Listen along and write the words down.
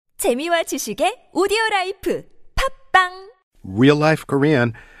재미와 지식의 오디오라이프 팝빵 Real life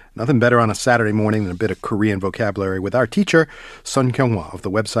Korean. Nothing better on a Saturday morning than a bit of Korean vocabulary with our teacher, Sun Kyunghwa of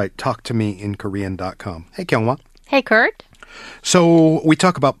the website talktomeinkorean.com. Hey, Kyunghwa. Hey, Kurt. So we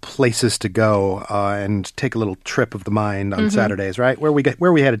talk about places to go and take a little trip of the mind on Saturdays, right? Where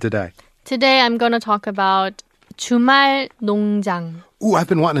are we headed today? Today I'm going to talk about 주말농장. Ooh, I've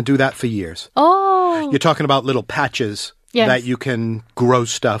been wanting to do that for years. Oh. You're talking about little patches Yes. that you can grow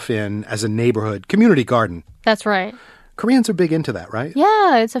stuff in as a neighborhood community garden. That's right. Koreans are big into that, right?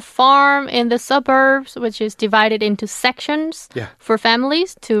 Yeah, it's a farm in the suburbs, which is divided into sections for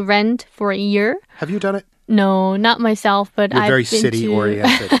families to rent for a year. Have you done it? No, not myself, but You're I've very been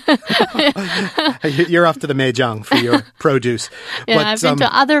city-oriented. You're off to the Maejang for your produce. Yeah, But, I've been to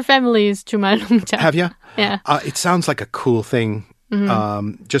other families' 주말농장. Have you? Yeah. It sounds like a cool thing,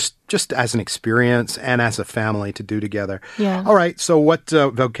 just as an experience and as a family to do together. Yeah. All right, so what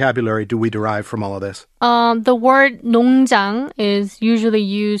vocabulary do we derive from all of this? The word 농장 is usually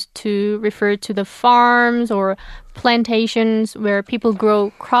used to refer to the farms or plantations where people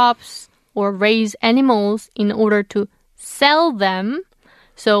grow crops or raise animals in order to sell them.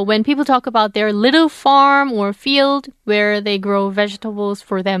 So when people talk about their little farm or field where they grow vegetables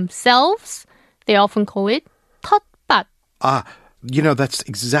for themselves, they often call it 텃밭. That's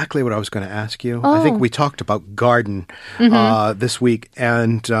exactly what I was going to ask you. I think we talked about garden this week,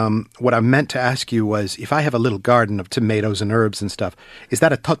 and what I meant to ask you was, if I have a little garden of tomatoes and herbs and stuff, is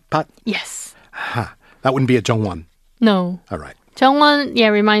that a 텃밭? Yes. That wouldn't be a 정원. No. All right. 정원,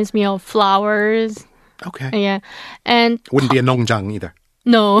 reminds me of flowers. Okay. Yeah. And Wouldn't be a 농장 either.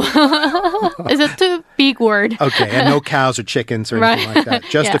 no. It's a too big word. Okay, and no cows or chickens or anything like that.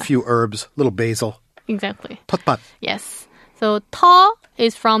 Just a few herbs, little basil. Exactly. 텃밭. Yes. So 터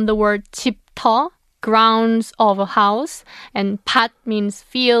is from the word 집터, grounds of a house, and 밭 means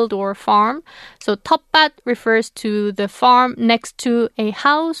field or farm. So 텃밭 refers to the farm next to a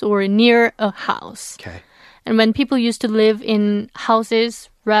house or near a house. Okay. And when people used to live in houses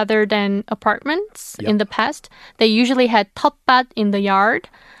rather than apartments in the past, they usually had 텃밭 in the yard,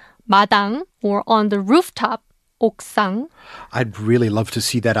 마당, or on the rooftop, 옥상. I'd really love to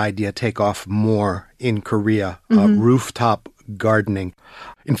see that idea take off more in Korea, rooftop gardening.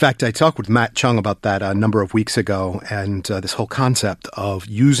 In fact, I talked with Matt Chung about that a number of weeks ago, and this whole concept of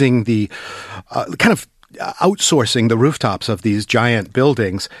using the kind of outsourcing the rooftops of these giant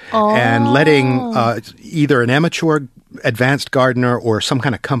buildings and letting either an amateur advanced gardener or some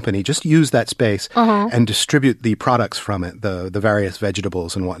kind of company just use that space and distribute the products from it, the various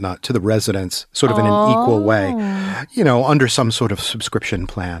vegetables and whatnot, to the residents sort of in an equal way, under some sort of subscription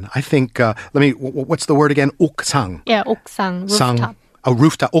plan. I think, what's the word again? 옥상. Yeah, 옥상, rooftop. A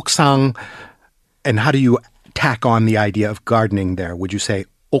rooftop, 옥상. And how do you tack on the idea of gardening there? Would you say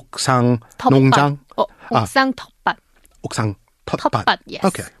옥상 농장? 옥상 텃밭. 옥상 텃밭. 텃밭, yes.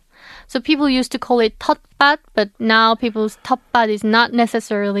 Okay. So people used to call it 텃밭, but now people's 텃밭 is not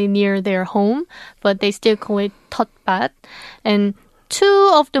necessarily near their home, but they still call it 텃밭. And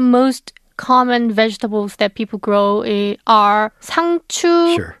two of the most common vegetables that people grow are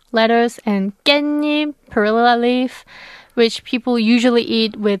상추, lettuce, and 깻잎, perilla leaf, which people usually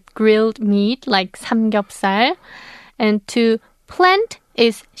eat with grilled meat like 삼겹살. And to plant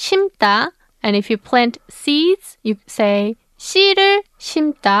is 심다, and if you plant seeds, you say 씨를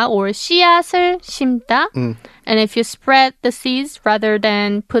심다 or 씨앗을 심다. And if you spread the seeds rather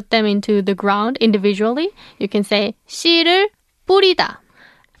than put them into the ground individually, you can say 씨를 뿌리다.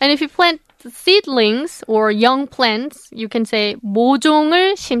 And if you plant seedlings or young plants, you can say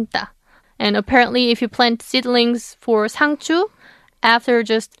모종을 심다. And apparently if you plant seedlings for 상추, after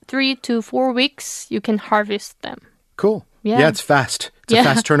just 3 to 4 weeks, you can harvest them. Cool. Yeah. Yeah, it's fast. It's a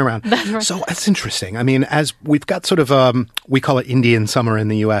fast turnaround. That's right. So that's interesting. I mean, as we've got sort of, we call it Indian summer in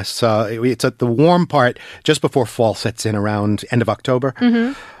the U.S. It's at the warm part just before fall sets in around end of October.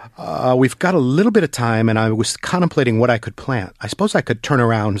 We've got a little bit of time, and I was contemplating what I could plant. I suppose I could turn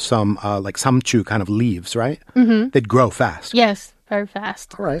around some like samchu kind of leaves, right? They'd grow fast. Yes, very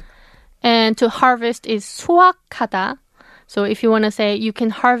fast. All right. And to harvest is 수확하다. So if you want to say you can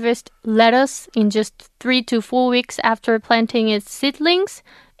harvest lettuce in just 3 to 4 weeks after planting its seedlings,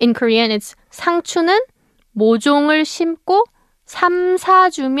 in Korean it's 상추는 모종을 심고 3,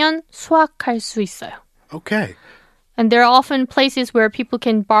 4주면 수확할 수 있어요. Okay. And there are often places where people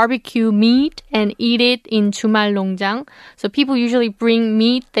can barbecue meat and eat it in 주말농장. So people usually bring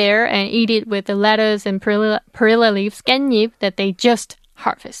meat there and eat it with the lettuce and perilla leaves, 깻잎, that they just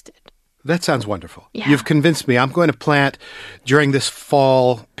harvested. That sounds wonderful. Yeah. You've convinced me. I'm going to plant during this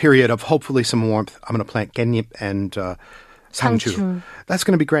fall period of hopefully some warmth. I'm going to plant 깻잎 and 상추. That's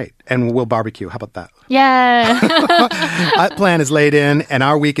going to be great. And we'll barbecue. How about that? Yeah. That plan is laid in and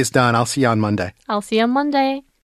our week is done. I'll see you on Monday. I'll see you on Monday.